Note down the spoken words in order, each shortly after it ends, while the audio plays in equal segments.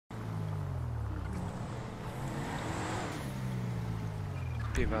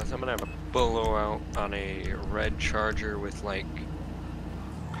P-Boss, I'm gonna have a bolo out on a red Charger with like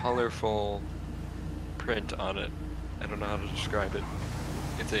colorful print on it. I don't know how to describe it.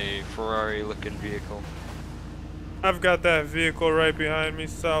 It's a Ferrari looking vehicle. I've got that vehicle right behind me,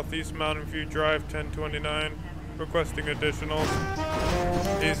 Southeast Mountain View Drive 1029. Requesting additionals.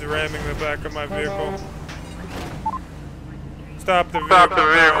 He's ramming the back of my vehicle. Stop the vehicle. Stop the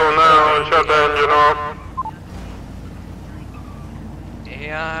vehicle now and shut the engine off.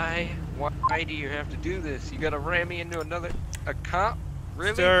 AI, why do you have to do this? You gotta ram me into a cop?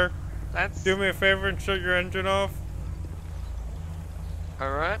 Really? Sir, That's... do me a favor and shut your engine off.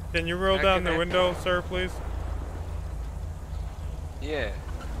 Alright. Can you roll down the window, sir, please? Yeah.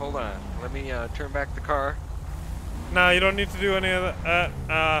 Hold on. Let me turn back the car. Nah, you don't need to do any of that.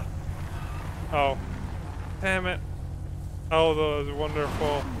 Oh. Damn it. Oh, those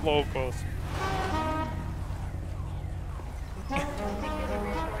wonderful locals.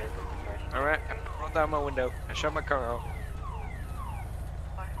 Alright, roll down my window. I shut my car off.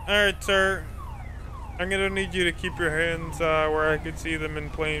 Alright, sir. I'm gonna need you to keep your hands where I could see them in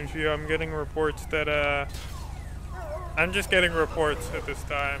plain view. I'm getting reports that, I'm just getting reports at this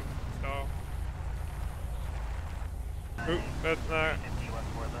time, so. Oop,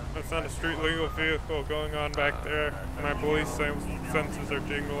 that's not a street legal vehicle going on back there. My police senses are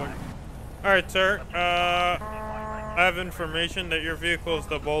jingling. Alright, sir. I have information that your vehicle is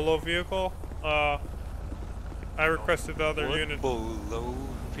the Bolo vehicle. I requested the other unit. Bolo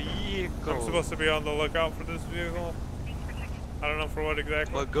vehicle? I'm supposed to be on the lookout for this vehicle. I don't know for what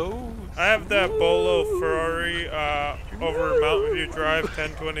exactly. What goes? I have that Bolo Ferrari over Mountain View Drive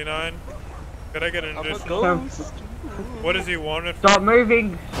 1029. Could I get an additional? What does he want it for? Stop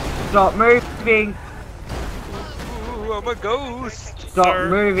moving! Stop moving! Ooh, I'm a ghost! Stop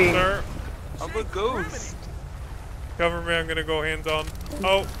moving! Sir, I'm a ghost! cover me, I'm gonna go hands on.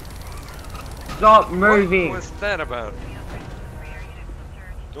 Oh! Stop moving! What's that about?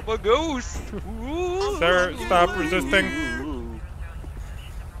 I'm a ghost! Ooh. Sir, stop resisting.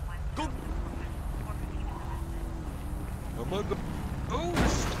 I'm a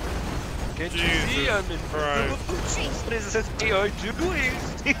ghost! Can't you Jesus see I'm in Christ. What is this AI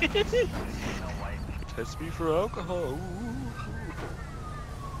doing? Test me for alcohol.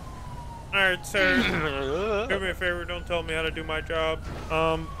 Alright, sir. Do me a favor, don't tell me how to do my job.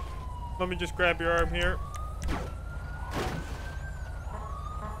 Let me just grab your arm here.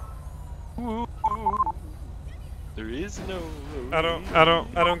 There is no. I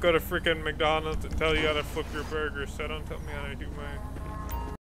don't go to freaking McDonald's and tell you how to flip your burger, so don't tell me how to do mine.